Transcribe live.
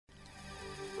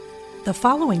The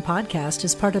following podcast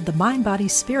is part of the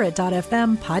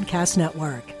MindBodySpirit.fm podcast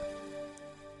network.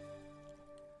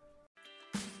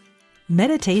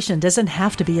 Meditation doesn't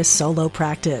have to be a solo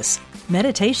practice.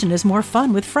 Meditation is more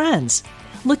fun with friends.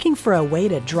 Looking for a way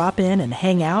to drop in and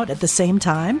hang out at the same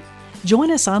time? Join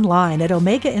us online at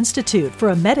Omega Institute for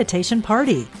a meditation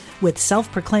party with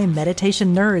self-proclaimed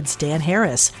meditation nerds Dan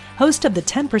Harris, host of the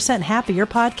 10% Happier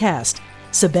podcast,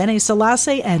 Sebene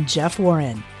Selassie, and Jeff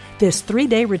Warren. This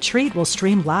 3-day retreat will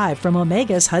stream live from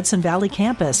Omega's Hudson Valley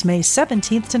campus May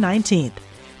 17th to 19th.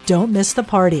 Don't miss the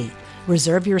party.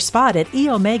 Reserve your spot at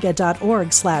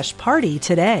eomega.org/party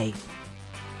today.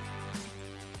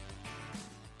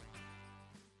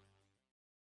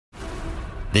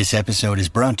 This episode is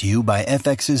brought to you by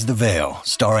FX's The Veil,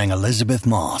 starring Elizabeth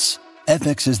Moss.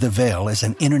 FX's The Veil is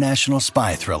an international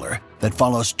spy thriller that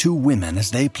follows two women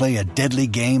as they play a deadly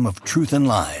game of truth and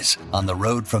lies on the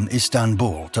road from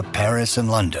Istanbul to Paris and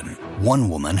London. One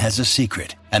woman has a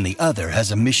secret, and the other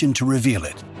has a mission to reveal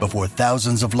it before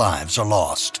thousands of lives are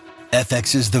lost.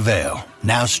 FX's The Veil,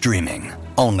 now streaming,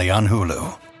 only on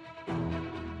Hulu.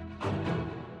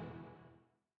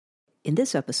 In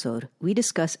this episode, we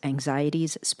discuss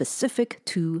anxieties specific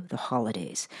to the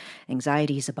holidays.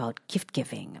 Anxieties about gift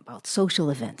giving, about social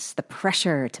events, the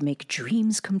pressure to make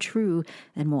dreams come true,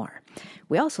 and more.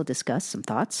 We also discuss some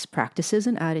thoughts, practices,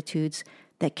 and attitudes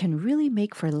that can really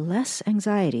make for less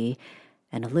anxiety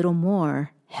and a little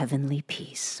more heavenly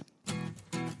peace.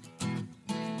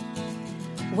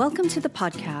 Welcome to the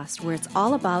podcast where it's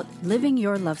all about living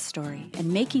your love story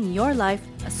and making your life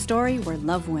a story where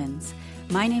love wins.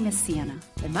 My name is Sienna.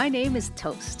 And my name is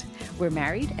Toast. We're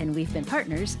married and we've been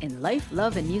partners in life,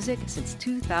 love, and music since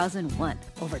 2001,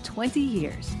 over 20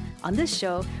 years. On this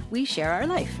show, we share our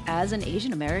life as an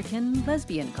Asian American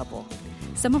lesbian couple.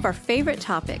 Some of our favorite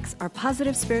topics are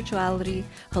positive spirituality,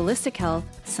 holistic health,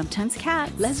 sometimes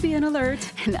cats, lesbian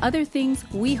alert, and other things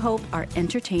we hope are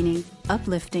entertaining,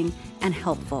 uplifting, and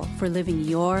helpful for living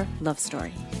your love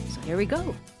story. So here we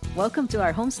go. Welcome to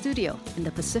our home studio in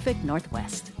the Pacific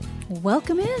Northwest.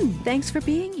 Welcome in. Thanks for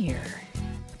being here.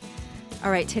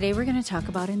 All right, today we're going to talk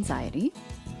about anxiety.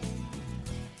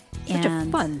 Such a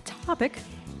fun topic.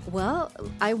 Well,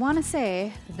 I want to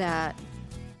say that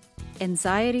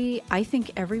anxiety, I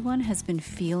think everyone has been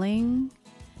feeling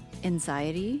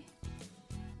anxiety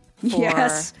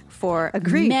for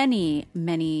many,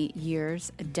 many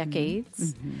years,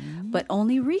 decades. Mm-hmm. But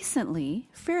only recently,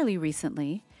 fairly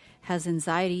recently, has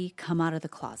anxiety come out of the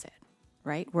closet.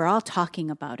 Right? We're all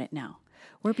talking about it now.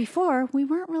 Where before, we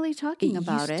weren't really talking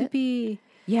about it. It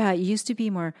used to be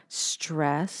more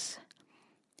stress.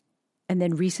 And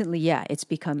then recently, it's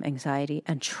become anxiety,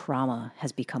 and trauma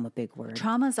has become a big word.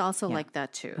 Trauma is also like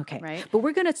that too. Okay. Right? But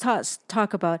we're going to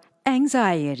talk about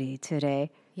anxiety today.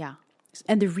 Yeah.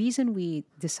 And the reason we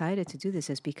decided to do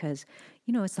this is because,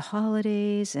 it's the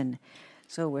holidays, and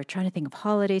so we're trying to think of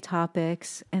holiday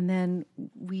topics. And then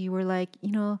we were like,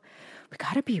 we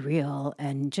got to be real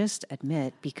and just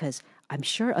admit, because I'm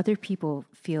sure other people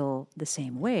feel the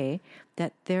same way,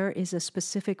 that there is a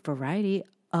specific variety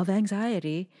of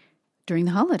anxiety during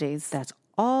the holidays. That's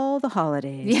all the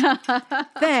holidays. Yeah.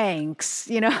 Thanks.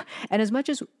 And as much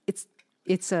as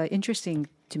it's interesting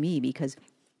to me because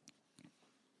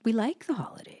we like the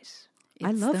holidays.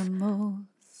 I love the most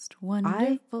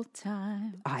wonderful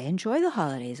time. I enjoy the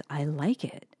holidays. I like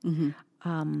it.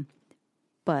 Mm-hmm.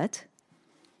 But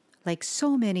like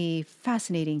so many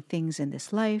fascinating things in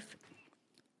this life,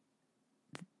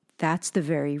 that's the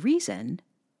very reason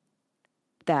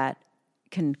that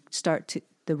can start to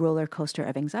the roller coaster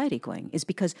of anxiety going, is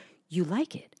because you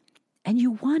like it and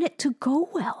you want it to go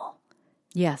well.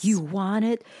 Yes. You want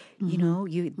it,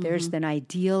 there's an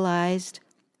idealized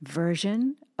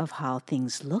version of how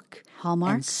things look,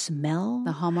 Hallmark, and smell,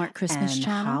 the Hallmark Christmas and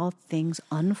channel, how things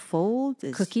unfold.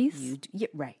 Cookies,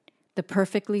 right? The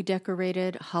perfectly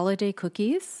decorated holiday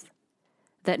cookies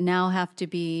that now have to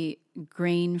be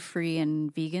grain-free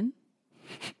and vegan.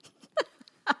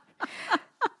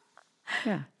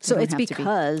 Yeah. So it's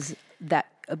because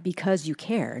because you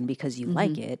care and because you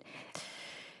like it.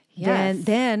 Yes.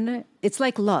 Then it's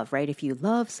like love, right? If you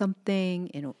love something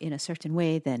in a certain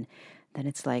way, then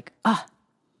it's like,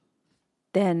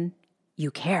 then you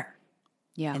care.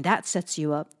 Yeah. And that sets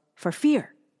you up for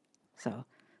fear. So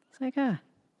it's like,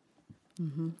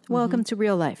 welcome to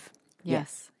real life.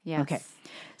 Yes. Yes. Okay.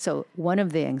 So one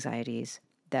of the anxieties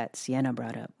that Sienna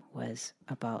brought up was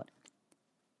about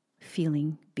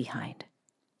feeling behind.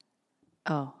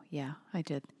 Oh, yeah, I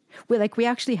did. We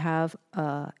actually have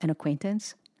an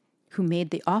acquaintance who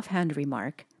made the offhand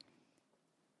remark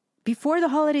before the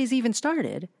holidays even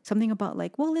started, something about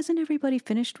like, well, isn't everybody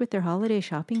finished with their holiday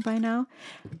shopping by now?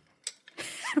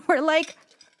 And we're like,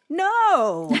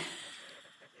 no,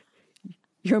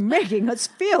 you're making us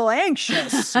feel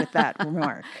anxious with that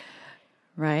remark.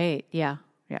 Right. Yeah.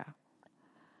 Yeah.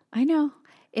 I know.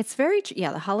 It's very,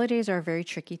 the holidays are a very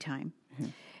tricky time.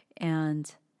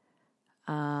 And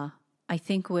I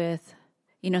think with,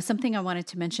 something I wanted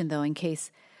to mention though, in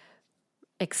case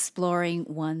exploring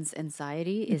one's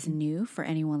anxiety is new for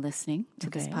anyone listening to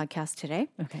this podcast today.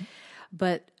 Okay.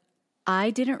 But I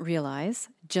didn't realize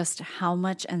just how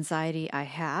much anxiety I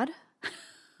had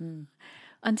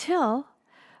until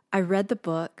I read the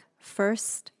book,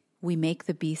 First We Make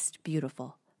the Beast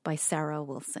Beautiful by Sarah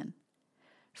Wilson.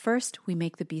 First, We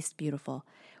Make the Beast Beautiful.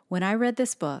 When I read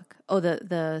this book,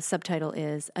 the subtitle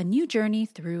is A New Journey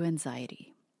Through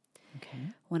Anxiety.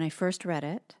 Okay. When I first read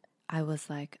it, I was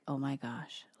like, oh my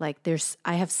gosh. Like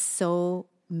I have so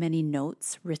many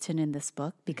notes written in this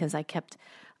book because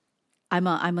I'm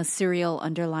a serial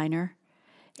underliner.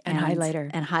 And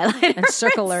highlighter. And highlighter. And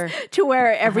circler. To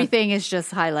where everything is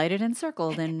just highlighted and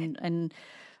circled and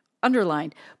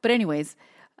underlined. But anyways,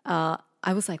 I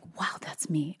was like, wow, that's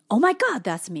me. Oh my God,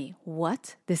 that's me.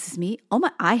 What? This is me? Oh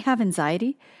my, I have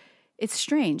anxiety? It's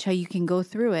strange how you can go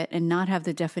through it and not have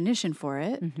the definition for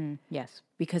it. Mm-hmm. Yes.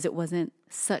 Because it wasn't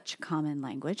such common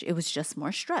language. It was just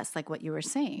more stress, like what you were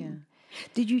saying.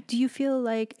 Yeah. Do you feel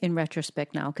like, in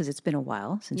retrospect now, because it's been a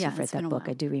while since you've read that book,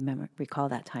 I do recall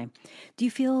that time. Do you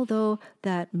feel, though,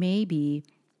 that maybe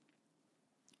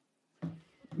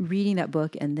reading that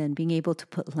book and then being able to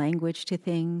put language to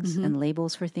things and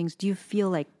labels for things, do you feel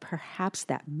like perhaps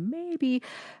that maybe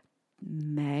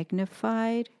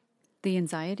magnified the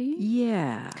anxiety?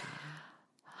 Yeah.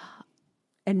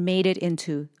 And made it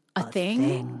into a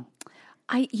thing?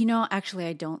 Actually,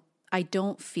 I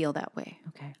don't feel that way.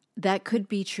 Okay. That could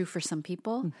be true for some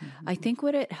people. I think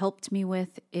what it helped me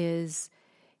with is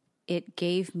it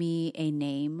gave me a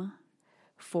name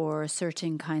for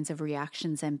certain kinds of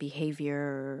reactions and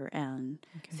behavior and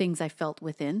things I felt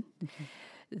within.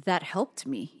 That helped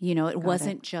me. It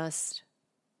wasn't just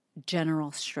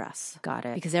general stress. Got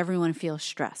it. Because everyone feels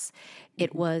stress.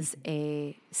 It was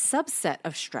a subset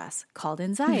of stress called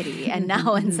anxiety. And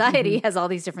now anxiety has all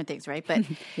these different things, right? But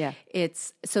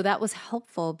so that was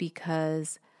helpful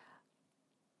because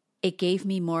it gave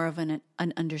me more of an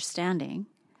understanding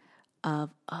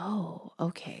of, oh,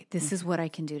 okay, this is what I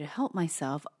can do to help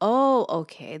myself. Oh,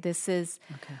 okay, this is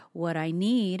what I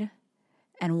need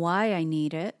and why I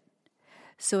need it.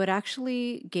 So it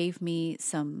actually gave me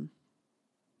some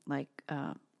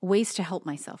ways to help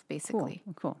myself, basically.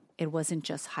 Cool. It wasn't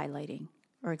just highlighting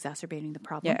or exacerbating the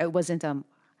problem. Yeah, it wasn't, what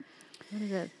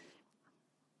is it?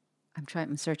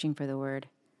 I'm searching for the word.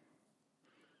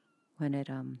 When it,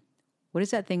 what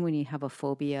is that thing when you have a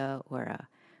phobia or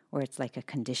it's like a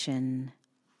condition?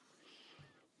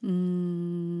 I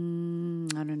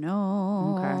don't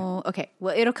know. Okay.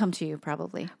 Well, it'll come to you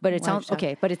probably. But it sounds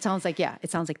okay. But it sounds like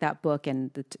that book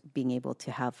and being able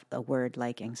to have a word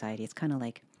like anxiety. It's kind of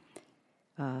like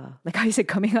I said,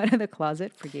 coming out of the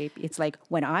closet for gay. It's like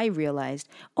when I realized,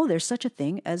 oh, there's such a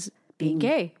thing as being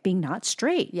gay, being not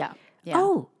straight. Yeah.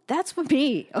 Oh, that's for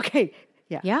me. Okay.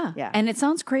 Yeah. And it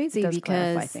sounds crazy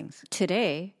because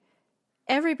today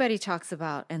everybody talks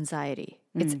about anxiety.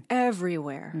 It's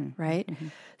everywhere, right?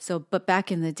 So, but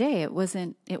back in the day, it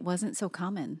wasn't so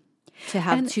common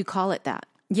to call it that.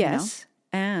 Yes.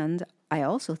 And I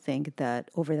also think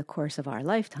that over the course of our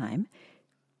lifetime,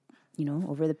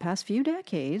 over the past few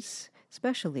decades,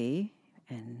 especially,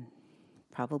 and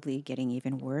probably getting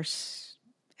even worse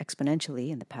exponentially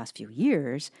in the past few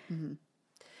years,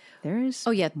 there's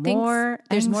more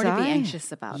there's anxiety. More to be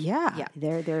anxious about. Yeah.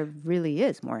 There really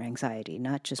is more anxiety. We're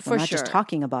not just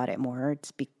talking about it more.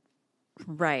 It's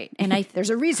right, and there's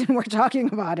a reason we're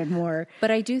talking about it more. But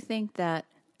I do think that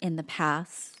in the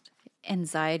past,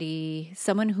 anxiety,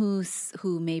 someone who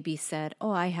maybe said,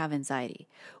 "Oh, I have anxiety,"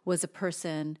 was a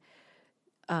person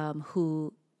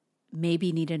who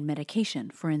maybe needed medication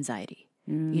for anxiety.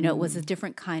 It was a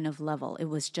different kind of level. It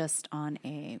was just on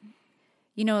a,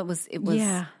 it was.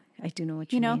 Yeah, I do know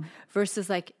what you mean. Versus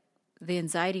like the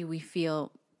anxiety we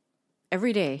feel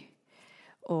every day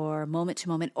or moment to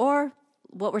moment, or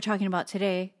what we're talking about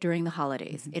today during the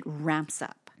holidays. It ramps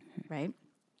up, right?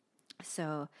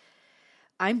 So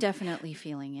I'm definitely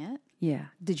feeling it. Yeah.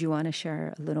 Did you want to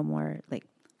share a little more, like,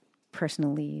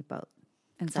 personally about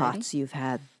anxiety? Thoughts you've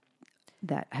had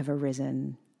that have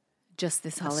arisen just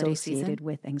this holiday associated season?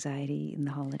 with anxiety in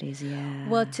the holidays? Yeah.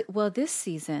 Well, this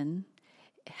season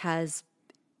has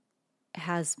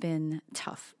has been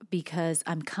tough because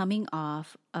I'm coming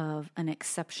off of an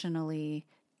exceptionally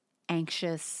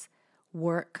anxious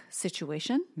work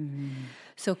situation.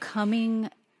 So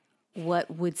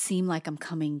what would seem like I'm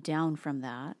coming down from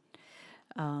that,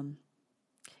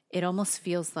 it almost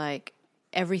feels like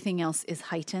everything else is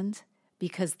heightened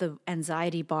because the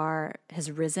anxiety bar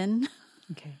has risen.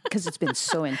 Okay. Because it's been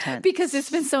so intense. Because it's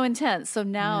been so intense. So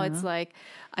now it's like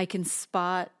I can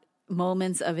spot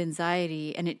moments of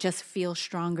anxiety and it just feels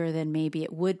stronger than maybe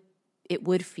it would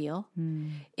feel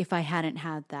if I hadn't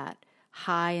had that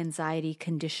high anxiety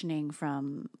conditioning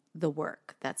from the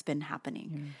work that's been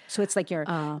happening. So it's like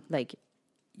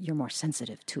you're more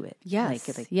sensitive to it.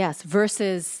 Yes. Yes.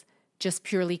 Versus just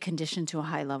purely conditioned to a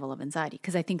high level of anxiety.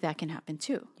 Because I think that can happen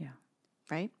too. Yeah.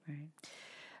 Right?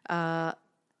 Right.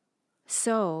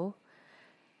 So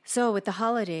with the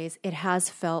holidays, it has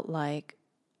felt like,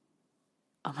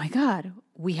 oh my God,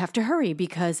 we have to hurry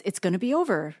because it's going to be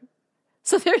over.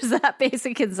 So there's that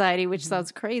basic anxiety, which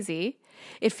sounds crazy.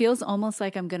 It feels almost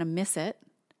like I'm going to miss it.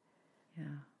 Yeah.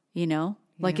 You know,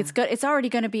 like it's already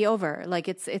going to be over. Like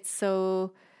it's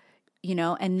so, you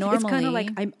know, and normally it's kind of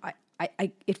like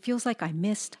it feels like I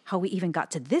missed how we even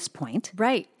got to this point.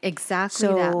 Right. Exactly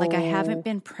that. Like I haven't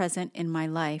been present in my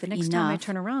life. The next time I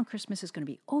turn around, Christmas is going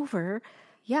to be over.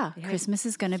 Yeah. Christmas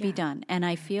is going to be done. And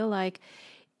I feel like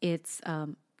it's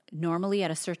normally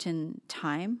at a certain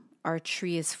time, our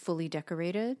tree is fully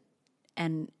decorated.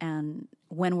 And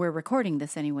when we're recording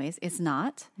this anyways, it's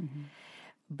not.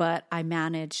 But I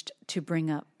managed to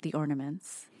bring up the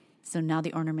ornaments. So now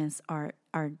the ornaments are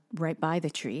right by the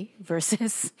tree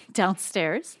versus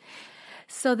downstairs.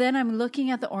 So then I'm looking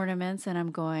at the ornaments and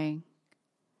I'm going,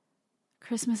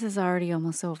 Christmas is already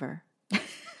almost over.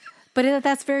 But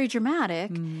that's very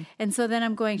dramatic. And so then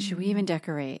I'm going, should we even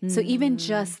decorate? So even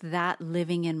just that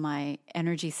living in my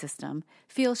energy system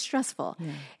feels stressful.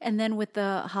 Yeah. And then with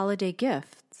the holiday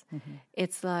gifts,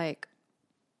 it's like,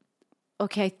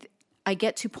 okay, I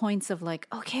get to points of like,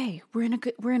 okay, we're in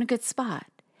a good spot.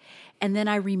 And then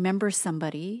I remember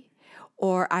somebody,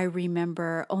 or I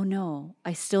remember, oh no,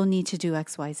 I still need to do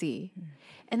XYZ.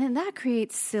 And then that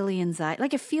creates silly anxiety.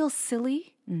 Like it feels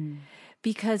silly.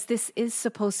 Because this is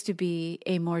supposed to be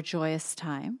a more joyous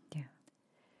time. Yeah.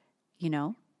 You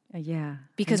know? Yeah.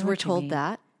 Because we're told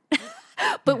that.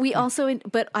 But we also,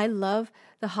 but I love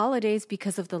the holidays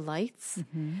because of the lights.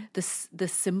 The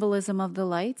symbolism of the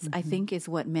lights, I think, is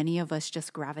what many of us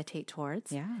just gravitate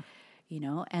towards. Yeah. You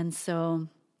know? And so,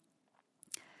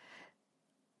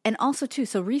 and also too,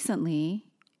 so recently,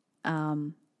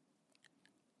 I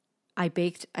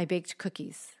baked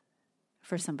cookies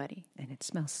for somebody. And it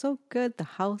smells so good, the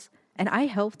house. And I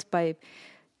helped by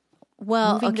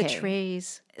moving the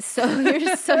trays. So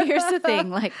here's the thing.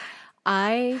 Like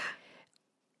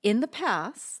in the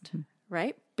past,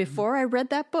 right, before I read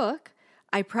that book,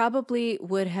 I probably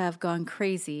would have gone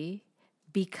crazy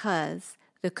because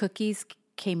the cookies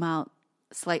came out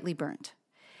slightly burnt.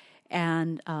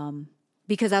 And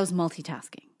because I was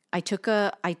multitasking. I took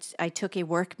a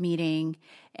work meeting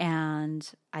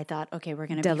and I thought, okay, we're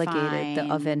going to be fine. Delegated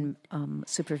the oven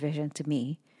supervision to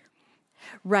me.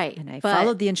 Right. And I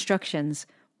followed the instructions,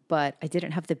 but I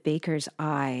didn't have the baker's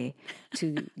eye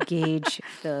to gauge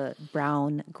the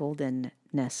brown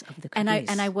goldenness of the cookies.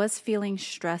 And I was feeling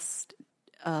stressed,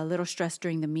 a little stressed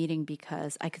during the meeting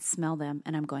because I could smell them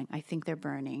and I'm going, I think they're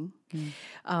burning.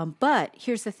 But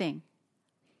here's the thing.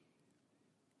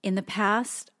 In the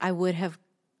past, I would have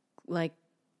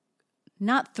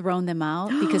not thrown them out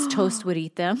because toast would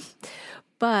eat them,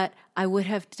 but I would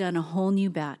have done a whole new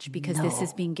batch because this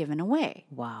is being given away.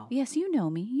 Wow. Yes, you know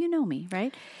me,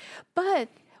 right? But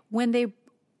when they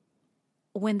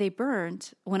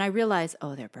burnt, when I realized,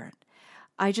 oh, they're burnt,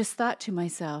 I just thought to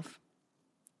myself,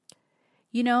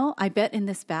 you know, I bet in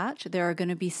this batch there are going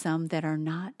to be some that are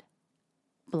not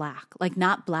black, like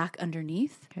not black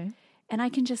underneath. Okay. And I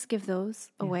can just give those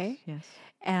away. Yes.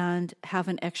 And have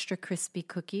an extra crispy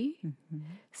cookie.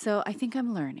 So I think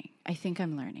I'm learning.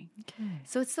 Okay.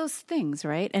 So it's those things,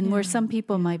 right? And where some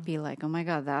people might be like, oh my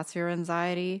God, that's your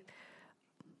anxiety.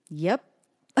 Yep.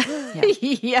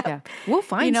 Yeah. We'll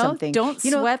find something. Don't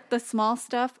sweat the small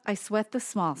stuff. I sweat the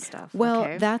small stuff.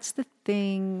 Well, that's the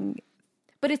thing.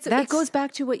 But it goes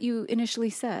back to what you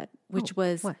initially said, which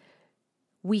was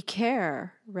we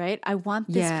care, right? I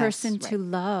want this person to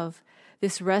love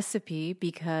this recipe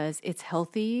because it's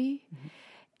healthy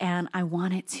and I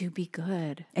want it to be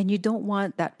good. And you don't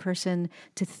want that person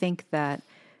to think that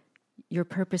you're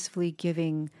purposefully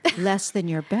giving less than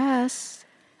your best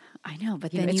I know,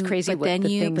 but You know, then it's crazy what the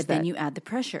things then that- you add the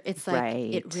pressure. It's like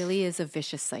Right. it really is a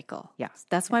vicious cycle. Yeah.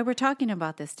 That's why we're talking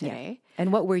about this today.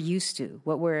 And what we're used to,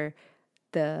 what we're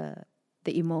the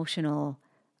emotional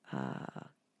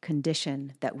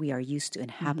condition that we are used to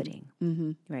inhabiting,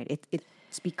 right? It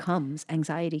becomes,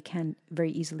 anxiety can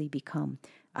very easily become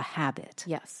a habit.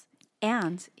 Yes.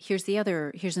 And here's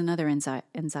another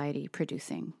anxiety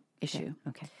producing issue.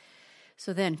 Okay.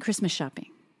 So then Christmas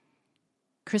shopping.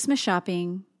 Christmas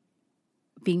shopping,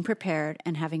 being prepared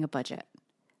and having a budget.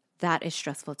 That is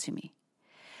stressful to me.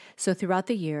 So throughout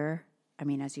the year, I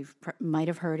mean, as you might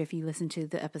have heard if you listen to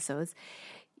the episodes,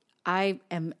 I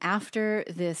am after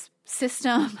this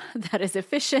system that is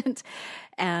efficient,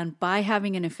 and by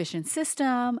having an efficient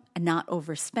system and not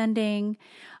overspending,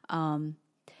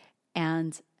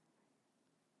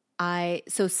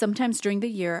 so sometimes during the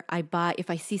year I buy, if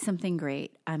I see something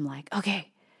great, I'm like,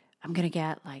 okay, I'm going to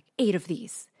get like 8 of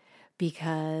these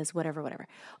because whatever.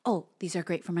 Oh, these are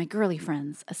great for my girly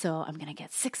friends. So I'm going to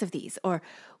get 6 of these or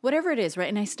whatever it is, right?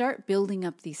 And I start building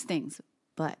up these things.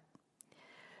 But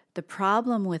the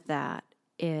problem with that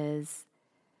is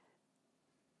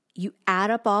you add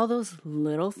up all those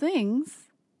little things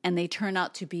and they turn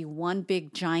out to be one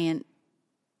big giant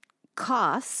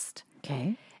cost.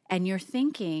 Okay. And you're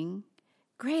thinking,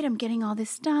 great, I'm getting all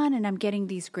this done and I'm getting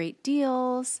these great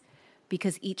deals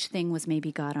because each thing was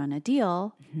maybe got on a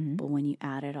deal. But when you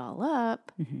add it all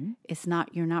up,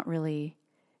 you're not really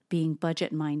being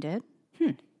budget minded,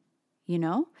 you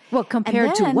know? Well,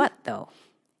 compared to what though?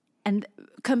 And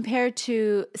compared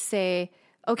to say,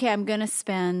 okay, I'm going to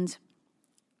spend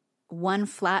one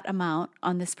flat amount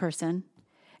on this person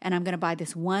and I'm going to buy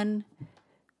this one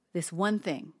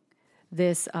thing.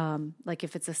 This, like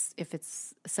if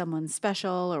it's someone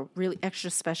special or really extra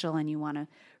special and you want to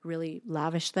really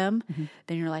lavish them,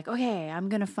 then you're like, okay, I'm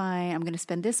going to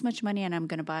spend this much money and I'm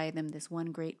going to buy them this one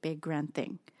great big grand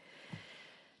thing.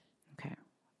 Okay.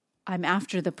 I'm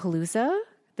after the palooza,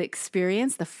 the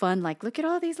experience, the fun, like look at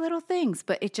all these little things,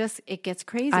 but it gets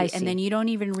crazy. I see. And then you don't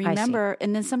even remember.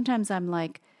 And then sometimes I'm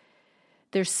like,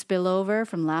 there's spillover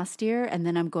from last year. And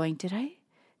then I'm going, did I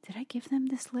give them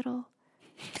this little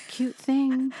cute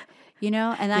thing, you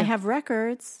know? And I have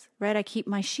records, right? I keep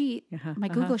my sheet, my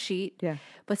Google sheet. Yeah.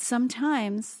 But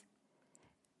sometimes,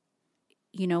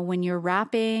 you know, when you're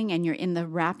wrapping and you're in the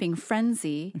wrapping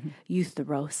frenzy, you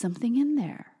throw something in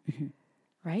there,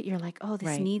 right? You're like, oh,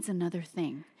 this needs another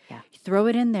thing. Yeah. You throw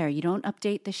it in there. You don't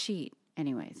update the sheet.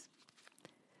 Anyways.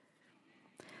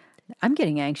 I'm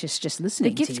getting anxious just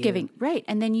listening The to gift giving, right.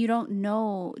 And then you don't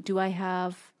know, did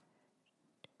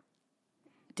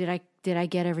I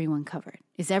get everyone covered?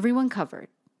 Is everyone covered?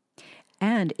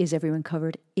 And is everyone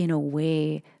covered in a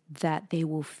way that they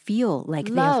will feel like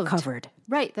Loved. they're covered?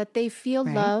 Right, that they feel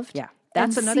Right? loved. Yeah.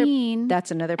 and seen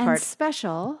That's another and part.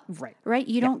 special. Right. Right?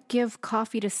 You don't give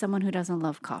coffee to someone who doesn't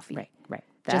love coffee. Right.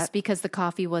 Just because the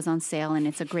coffee was on sale and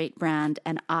it's a great brand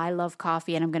and I love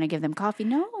coffee and I'm going to give them coffee.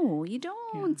 No, you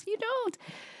don't. You don't.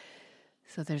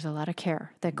 So there's a lot of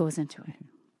care that goes into it.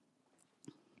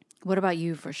 What about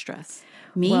you for stress?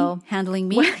 Me? Well, handling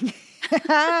me?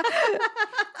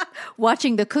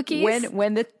 Watching the cookies?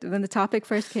 When the topic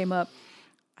first came up,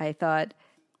 I thought,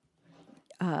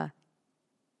 I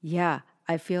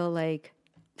feel like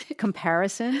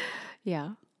comparison.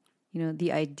 Yeah. You know,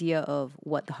 the idea of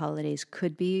what the holidays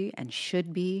could be and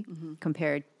should be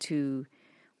compared to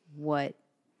what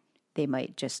they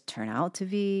might just turn out to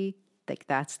be. Like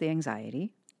that's the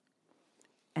anxiety.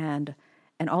 And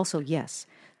also, yes,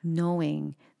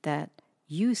 knowing that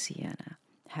you, Sienna,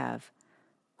 have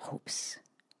hopes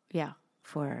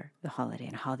for the holiday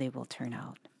and how they will turn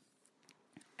out.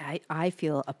 I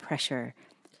feel a pressure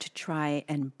to try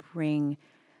and bring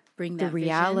the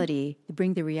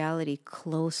reality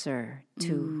closer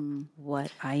to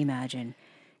what I imagine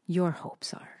your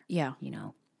hopes are. Yeah. You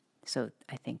know, so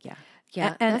I think,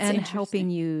 Yeah. And helping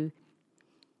you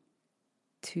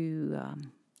to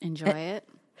enjoy it.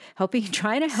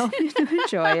 Trying to help you to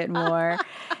enjoy it more.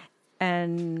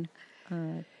 And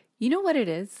you know what it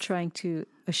is? Trying to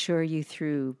assure you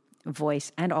through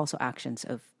voice and also actions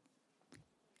of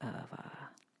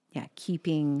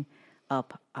keeping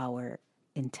up our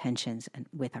intentions and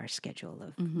with our schedule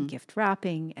of gift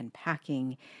wrapping and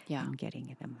packing and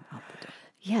getting them out the door.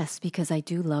 Yes, because I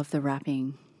do love the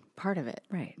wrapping part of it.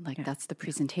 Right. Like that's the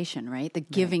presentation, right? The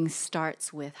giving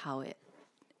starts with how it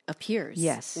appears.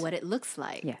 Yes. What it looks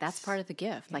like. Yes. That's part of the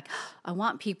gift. Yeah. Like I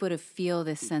want people to feel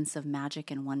this sense of magic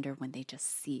and wonder when they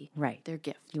just see their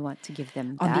gift. You want to give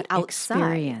them on that the outside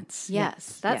experience.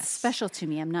 Yes. That's special to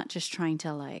me. I'm not just trying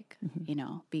to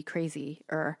be crazy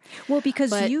or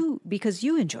because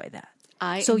you enjoy that.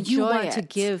 So you enjoy want to it.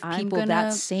 give I'm people gonna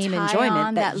that same tie enjoyment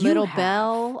on that you little have.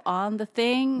 bell on the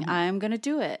thing. I'm going to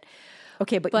do it.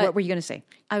 Okay, but But- what were you going to say?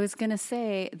 I was going to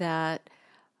say that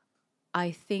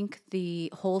I think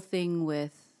the whole thing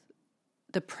with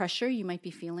the pressure you might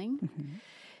be feeling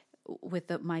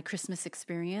with my Christmas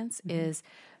experience is,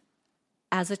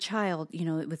 as a child, you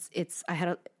know, I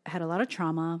had a lot of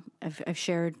trauma. I've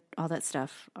shared all that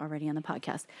stuff already on the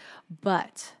podcast,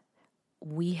 but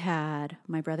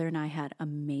my brother and I had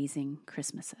amazing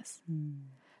Christmases.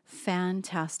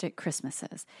 Fantastic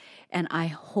Christmases. And I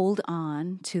hold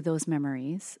on to those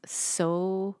memories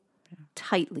so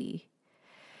tightly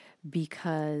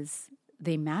because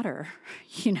they matter,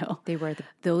 you know.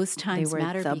 Those times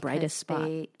matter the because brightest spot.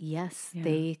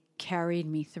 they carried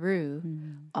me through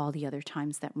all the other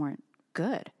times that weren't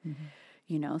good.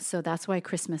 You know, so that's why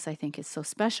Christmas, I think, is so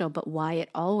special, but why it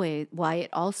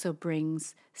also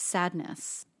brings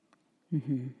sadness.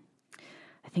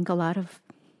 I think a lot of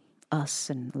us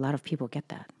and a lot of people get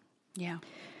that. Yeah.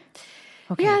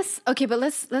 Okay. Yes. Okay, but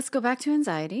let's go back to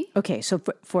anxiety. Okay, so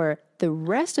for the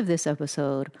rest of this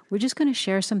episode, we're just going to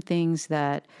share some things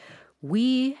that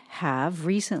we have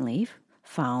recently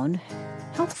found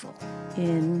helpful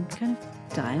in kind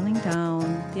of dialing down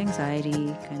the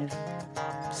anxiety, kind of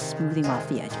smoothing off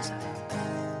the edges of it.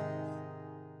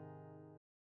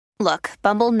 Look,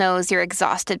 Bumble knows you're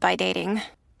exhausted by dating.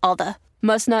 All the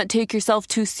must not take yourself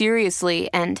too seriously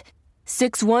and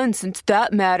 6'1" since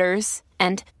that matters.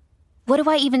 And what do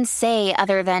I even say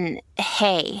other than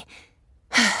hey?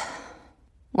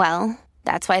 Well,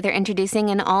 that's why they're introducing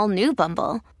an all-new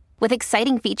Bumble with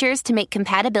exciting features to make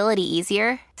compatibility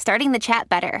easier, starting the chat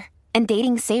better, and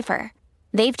dating safer.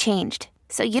 They've changed,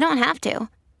 so you don't have to.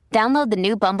 Download the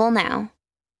new Bumble now.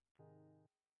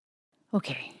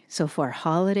 Okay, so for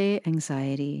holiday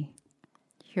anxiety,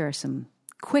 here are some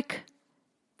quick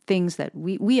things that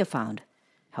we have found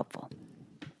helpful.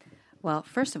 Well,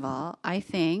 first of all, I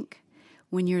think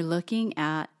when you're looking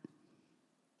at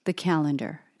the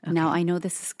calendar, now I know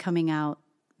this is coming out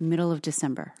middle of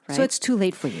December, right? So it's too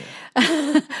late for you.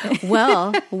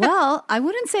 Well, I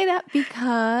wouldn't say that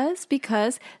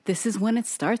because this is when it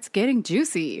starts getting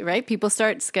juicy, right? People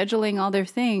start scheduling all their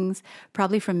things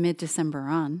probably from mid-December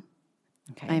on.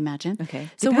 Okay. I imagine. Okay.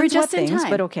 So Depends we're just what in things,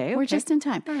 time. but okay. We're just in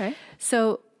time. All right.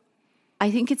 So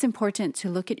I think it's important to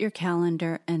look at your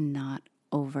calendar and not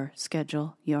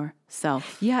overschedule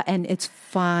yourself. Yeah, and it's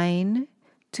fine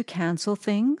to cancel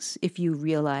things if you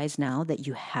realize now that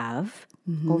you have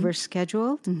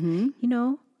overscheduled. You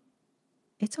know,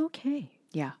 it's okay.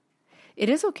 Yeah. It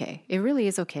is okay. It really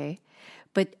is okay.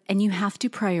 And you have to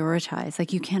prioritize.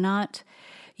 Like you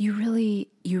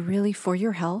really for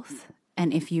your health.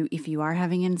 And if you are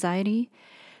having anxiety,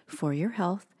 for your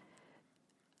health,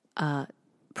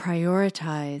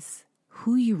 prioritize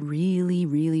who you really,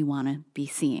 really want to be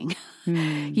seeing.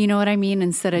 You know what I mean?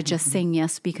 Instead of just saying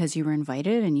yes because you were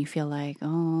invited and you feel like,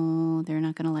 oh, they're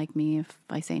not going to like me if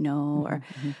I say no or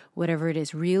whatever it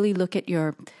is. Really look at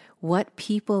what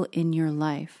people in your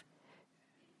life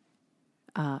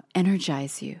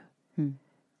energize you,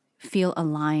 feel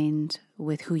aligned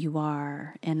with who you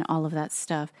are and all of that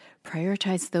stuff.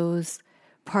 Prioritize those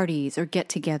parties or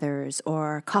get-togethers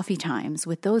or coffee times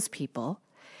with those people,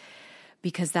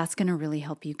 because that's going to really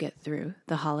help you get through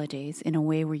the holidays in a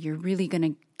way where you're really going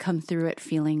to come through it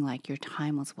feeling like your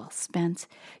time was well spent.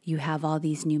 You have all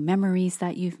these new memories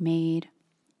that you've made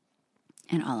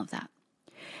and all of that.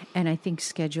 And I think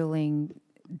scheduling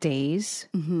days,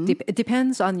 it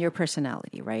depends on your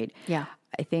personality, right? Yeah.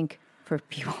 I think for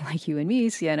people like you and me,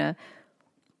 Sienna,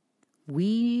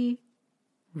 we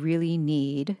really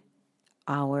need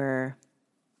our,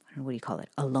 I don't know, what do you call it?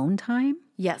 Alone time?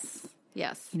 Yes.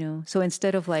 Yes. You know, so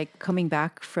instead of like coming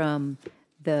back from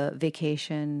the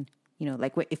vacation, you know,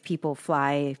 like if people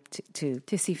fly to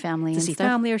see family to and see stuff.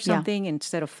 family or Yeah. something,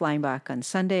 instead of flying back on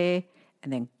Sunday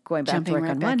and then going back Jumping to work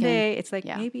right on back in. Monday, it's like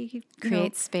Yeah. maybe you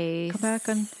Create know, space. come back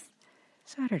on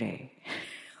Saturday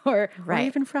or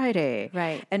even Friday.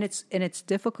 Right. And it's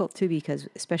difficult too, because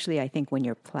especially I think when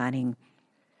you're planning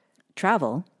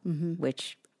travel,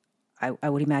 which I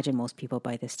would imagine most people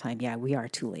by this time, we are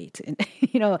too late, in,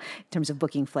 you know, in terms of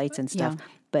booking flights and stuff. Yeah.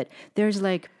 But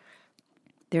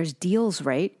there's deals,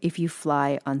 right? If you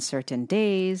fly on certain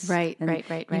days. Right.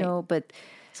 You know, but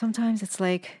sometimes it's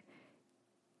like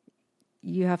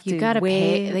you have to gotta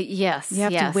weigh. pay. Yes. You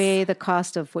have yes. to weigh the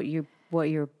cost of what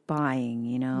you're buying,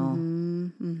 you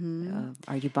know.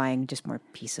 Are you buying just more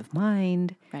peace of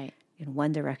mind? Right. In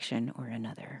one direction or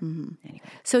another. Anyway.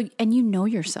 So, and you know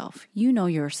yourself.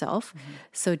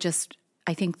 So just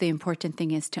I think the important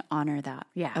thing is to honor that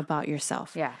about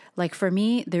yourself. Yeah. Like for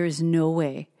me, there is no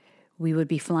way we would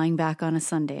be flying back on a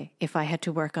Sunday if I had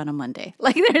to work on a Monday.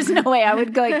 Like there's no way I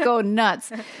would go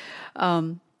nuts.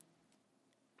 So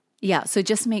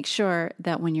just make sure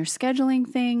that when you're scheduling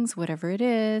things, whatever it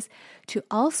is, to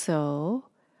also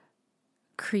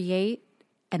create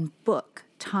and book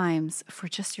times for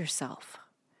just yourself.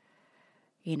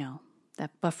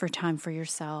 That buffer time for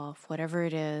yourself, whatever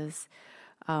it is.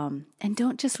 And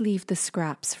don't just leave the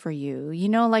scraps for you.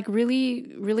 Like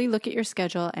really, really look at your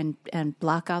schedule and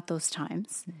block out those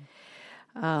times.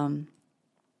 And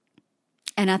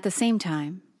at the same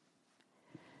time,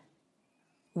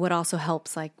 what also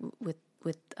helps, like with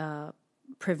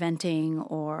preventing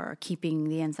or keeping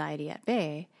the anxiety at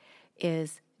bay,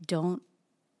 is don't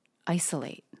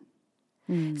isolate.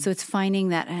 So it's finding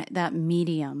that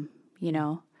medium,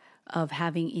 of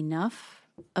having enough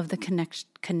of the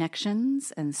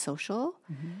connections and social,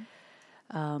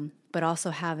 but also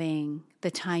having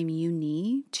the time you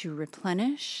need to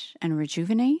replenish and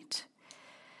rejuvenate.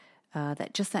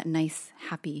 That nice,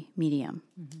 happy medium.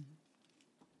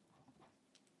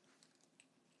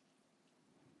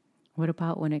 What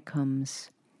about when it comes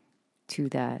to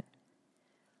the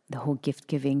whole gift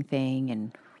giving thing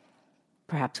and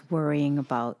perhaps worrying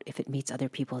about if it meets other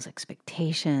people's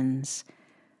expectations,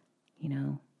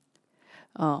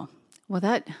 Oh,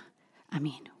 well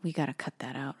we got to cut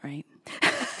that out, right?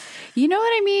 You know what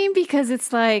I mean? Because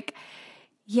it's like,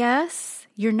 yes,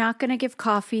 you're not going to give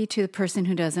coffee to the person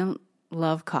who doesn't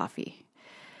love coffee.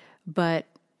 But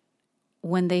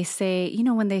when they say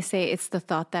it's the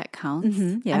thought that counts,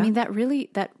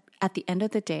 that at the end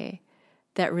of the day,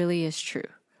 that really is true.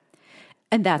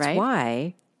 And that's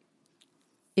why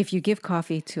if you give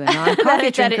coffee to a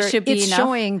non-coffee drinker, it's enough.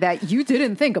 Showing that you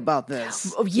didn't think about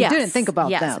this. You didn't think about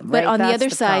them. But right? on That's the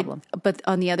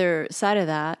other side of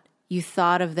that, you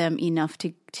thought of them enough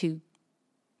to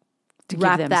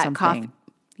wrap give them that something. coffee.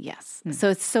 Yes. So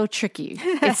it's so tricky.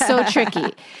 It's so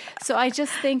tricky. So I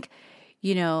just think,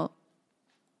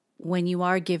 when you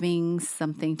are giving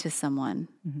something to someone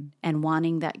and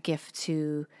wanting that gift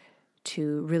to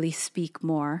really speak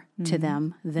more to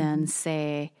them than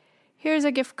say, here's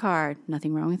a gift card.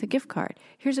 Nothing wrong with a gift card.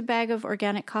 Here's a bag of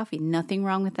organic coffee. Nothing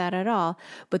wrong with that at all.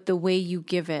 But the way you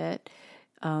give it,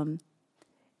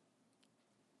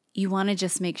 you want to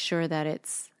just make sure that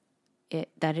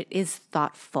it is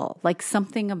thoughtful. Like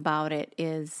something about it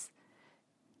is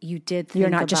you did think You're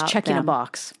not about just checking them. a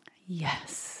box.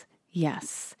 Yes.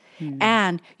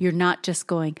 And you're not just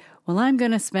going, well, I'm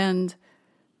going to spend,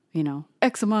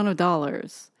 X amount of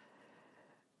dollars.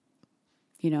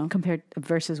 Compared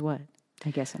versus what? I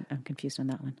guess I'm confused on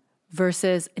that one.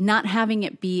 Versus not having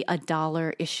it be a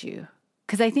dollar issue.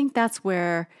 Because I think that's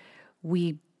where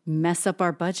we mess up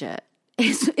our budget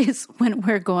is when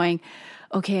we're going,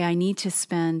 okay, I need to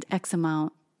spend X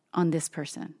amount on this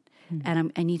person.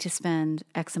 And I need to spend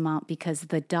X amount because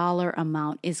the dollar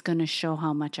amount is going to show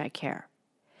how much I care.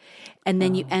 And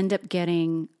then you end up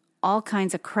getting all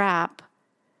kinds of crap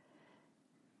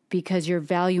because you're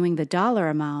valuing the dollar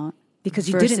amount. Because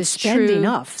you didn't spend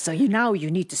enough. So now you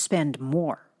need to spend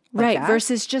more. Right.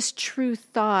 Versus just true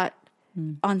thought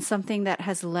on something that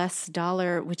has less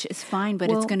dollar, which is fine,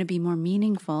 but it's going to be more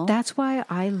meaningful. That's why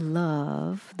I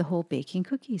love the whole baking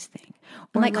cookies thing.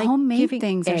 Or like homemade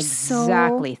things are so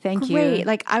exactly. Thank great. you.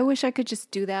 Like I wish I could just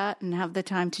do that and have the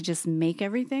time to just make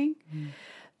everything.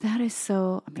 That is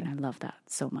so, I love that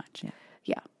so much.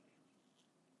 Yeah.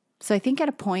 So I think at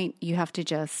a point you have to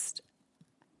just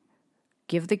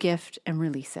give the gift and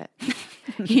release it,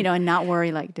 and not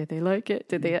worry like, did they like it?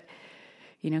 Did they,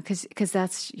 because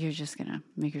that's, you're just going to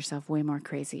make yourself way more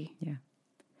crazy. Yeah.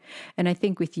 And I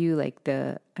think with you, like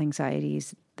the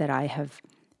anxieties that I have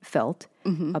felt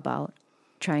about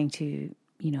trying to,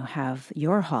 have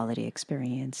your holiday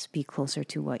experience be closer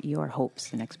to what your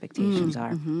hopes and expectations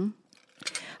are.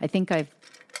 I think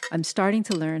I'm starting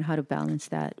to learn how to balance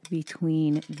that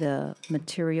between the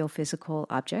material, physical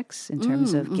objects in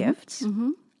terms of gifts,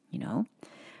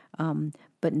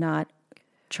 but not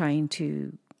trying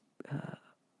to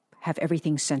have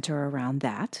everything center around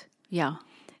that. Yeah.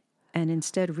 And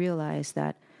instead realize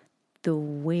that the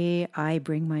way I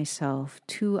bring myself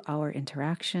to our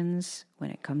interactions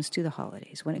when it comes to the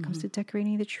holidays, when it comes to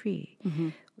decorating the tree,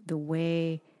 the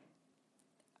way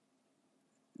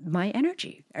my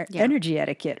energy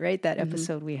etiquette, right? That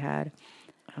episode we had.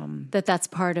 That's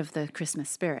part of the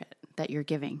Christmas spirit that you're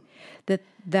giving.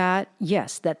 That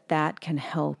can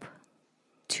help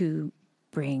to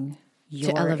bring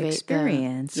your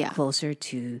experience closer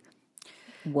to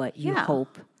what you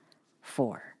hope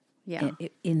for.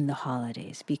 in the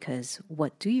holidays. Because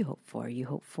what do you hope for? You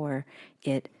hope for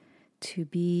it to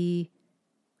be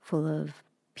full of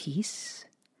peace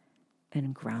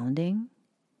and grounding.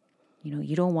 You know,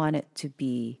 you don't want it to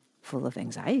be full of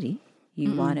anxiety.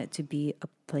 You want it to be a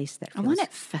place that feels I want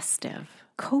it festive,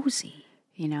 cozy,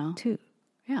 you know? too.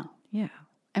 Yeah. Yeah.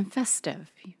 And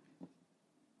festive.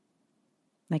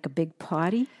 Like a big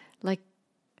party. Like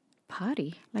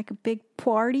party. Like a big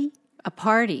party. A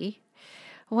party.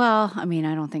 Well, I mean,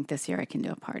 I don't think this year I can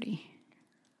do a party.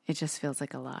 It just feels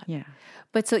like a lot. Yeah.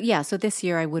 But so this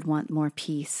year I would want more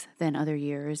peace than other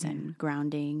years and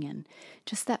grounding and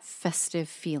just that festive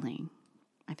feeling.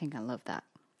 I think I love that.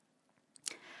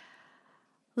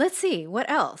 Let's see, what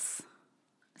else?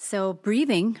 So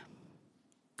breathing.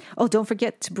 Oh, don't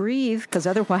forget to breathe, because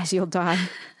otherwise you'll die.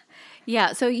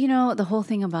 Yeah, so you know, the whole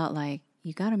thing about like,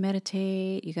 you got to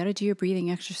meditate, you got to do your breathing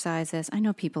exercises. I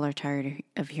know people are tired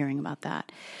of hearing about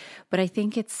that. But I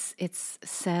think it's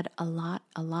said a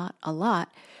lot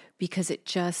because it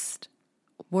just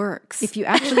works. If you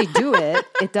actually do it,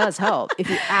 it does help. If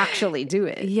you actually do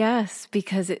it. Yes,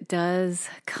 because it does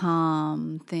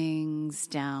calm things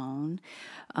down.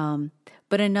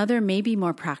 But another maybe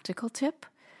more practical tip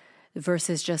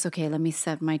versus just, okay, let me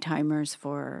set my timers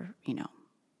for, you know,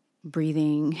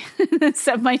 breathing,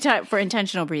 set my time for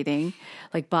intentional breathing,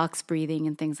 like box breathing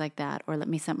and things like that, or let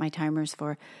me set my timers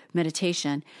for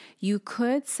meditation. You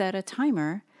could set a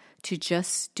timer to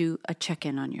just do a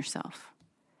check-in on yourself.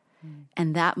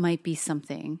 And that might be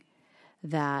something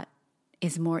that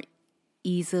is more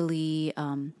easily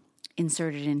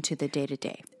inserted into the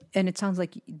day-to-day. And it sounds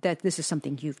like that this is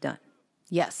something you've done.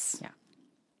 Yes. Yeah.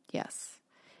 Yes.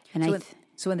 And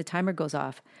so when the timer goes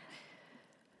off,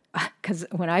 because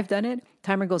when I've done it,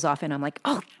 timer goes off and I'm like,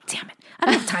 oh, damn it. I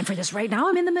don't have time for this right now.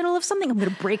 I'm in the middle of something. I'm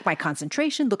going to break my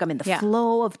concentration. Look, I'm in the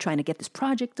flow of trying to get this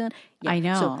project done. Yeah. I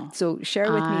know. So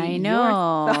share with me your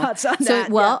thoughts on that.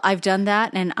 Well, I've done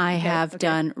that, and I have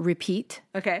done repeat.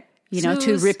 Okay. You know,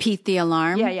 to repeat the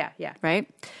alarm. Yeah. Right?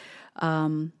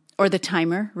 Or the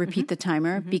timer, repeat the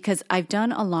timer, because I've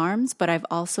done alarms, but I've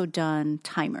also done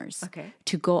timers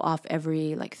to go off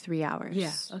every like 3 hours.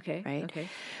 Yeah. Okay. Right. Okay.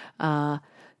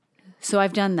 So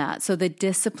I've done that. So the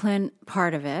discipline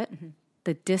part of it,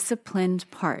 the disciplined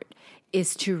part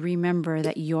is to remember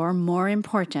that you're more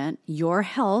important, your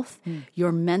health,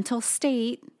 your mental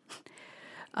state,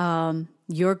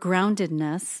 your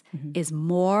groundedness is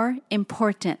more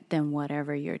important than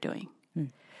whatever you're doing.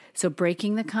 So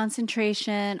breaking the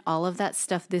concentration, all of that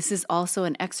stuff, this is also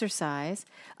an exercise,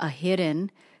 a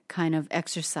hidden kind of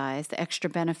exercise. The extra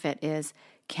benefit is,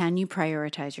 can you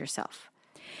prioritize yourself?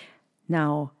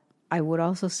 Now, I would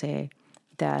also say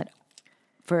that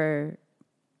for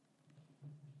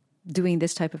doing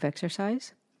this type of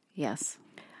exercise, yes,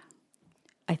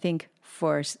 I think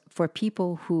for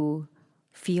people who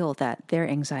feel that their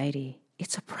anxiety,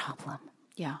 it's a problem,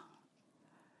 yeah,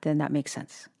 then that makes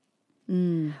sense.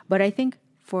 But I think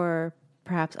for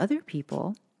perhaps other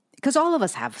people, because all of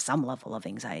us have some level of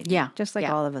anxiety, just like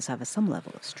all of us have some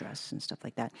level of stress and stuff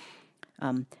like that.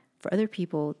 For other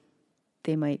people,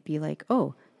 they might be like,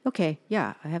 oh, okay,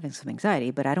 yeah, I'm having some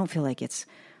anxiety, but I don't feel like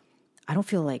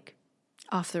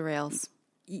off the rails.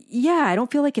 Yeah, I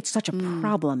don't feel like it's such a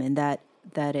problem in that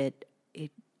it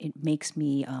makes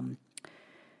me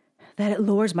that it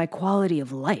lowers my quality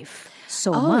of life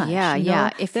so much. Yeah, you know?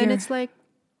 yeah. It's like,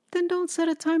 then don't set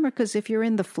a timer, because if you're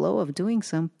in the flow of doing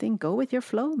something, go with your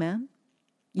flow, man.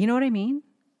 You know what I mean?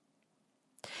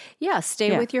 Yeah,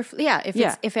 stay with your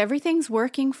if everything's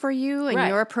working for you and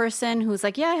you're a person who's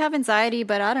like, I have anxiety,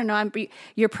 but I don't know,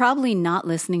 you're probably not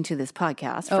listening to this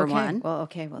podcast for one. Well,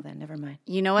 then never mind.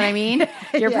 You know what I mean?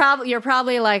 You're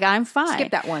probably like, I'm fine.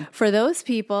 Skip that one. For those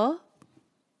people,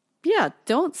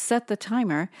 don't set the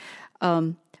timer.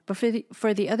 But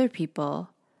for the other people,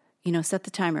 you know, set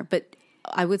the timer. But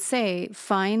I would say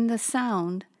find the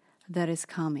sound that is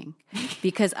calming,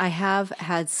 because I have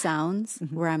had sounds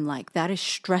where I'm like, that is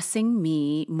stressing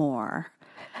me more,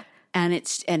 and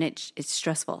it's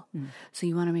stressful. So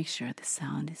you want to make sure the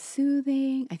sound is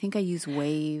soothing. I think I use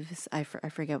waves. I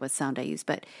forget what sound I use,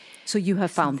 but so you have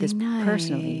found this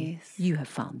personally. Nice. You have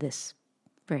found this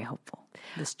very helpful.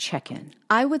 This check-in.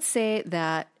 I would say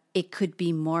that it could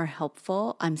be more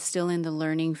helpful. I'm still in the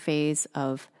learning phase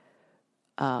of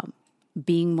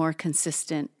being more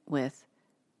consistent with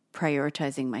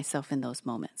prioritizing myself in those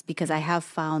moments, because I have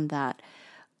found that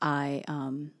I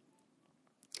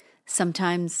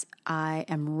sometimes I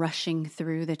am rushing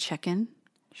through the check-in.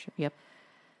 Sure. Yep.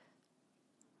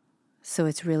 So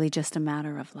it's really just a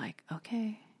matter of like,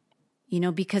 okay, you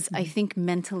know, because I think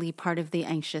mentally part of the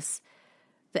anxious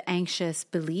the anxious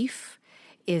belief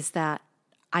is that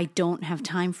I don't have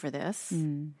time for this,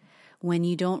 when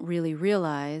you don't really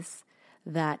realize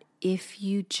that if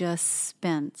you just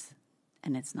spent,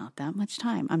 and it's not that much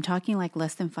time, I'm talking like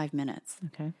less than 5 minutes.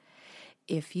 Okay.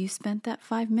 If you spent that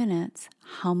 5 minutes,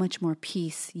 how much more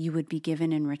peace you would be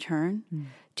given in return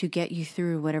to get you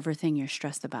through whatever thing you're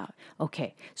stressed about.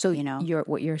 Okay. So,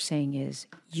 what you're saying is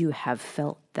you have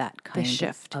felt that kind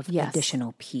shift. of Yes.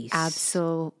 additional peace.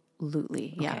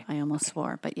 Absolutely. Okay. Yeah, I almost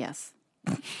swore, but yes.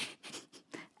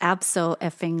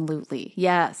 Abso-effing-lutely.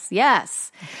 Yes,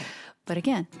 yes. Okay. But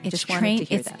again, it's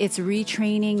it's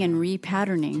retraining and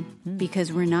repatterning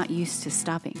because we're not used to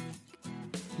stopping.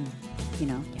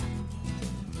 Yeah.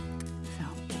 So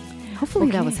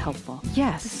hopefully that was helpful.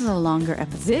 Yes. This is a longer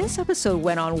episode. This episode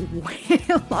went on way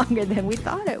longer than we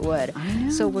thought it would. I know.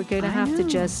 So we're going to have to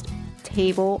just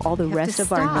table all the rest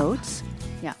of our notes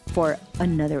for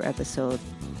another episode,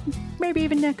 maybe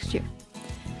even next year.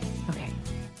 Okay.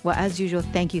 Well, as usual,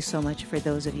 thank you so much for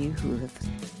those of you who have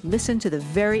listened to the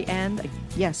very end.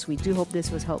 Yes, we do hope this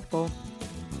was helpful.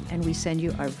 And we send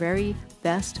you our very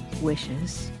best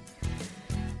wishes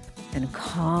and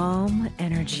calm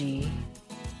energy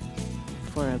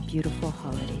for a beautiful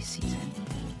holiday season.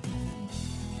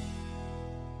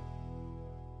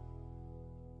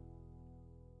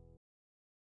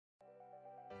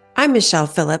 I'm Michelle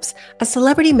Phillips, a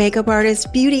celebrity makeup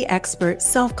artist, beauty expert,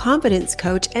 self-confidence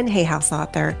coach, and Hay House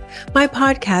author. My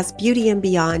podcast, Beauty and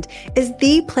Beyond, is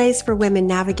the place for women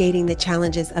navigating the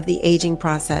challenges of the aging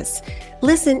process.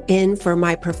 Listen in for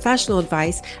my professional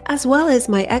advice as well as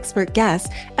my expert guests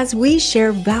as we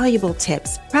share valuable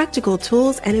tips, practical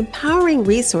tools, and empowering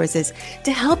resources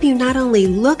to help you not only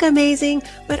look amazing,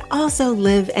 but also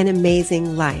live an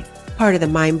amazing life. Part of the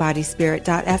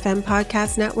MindBodySpirit.fm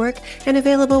podcast network and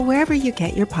available wherever you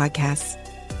get your podcasts.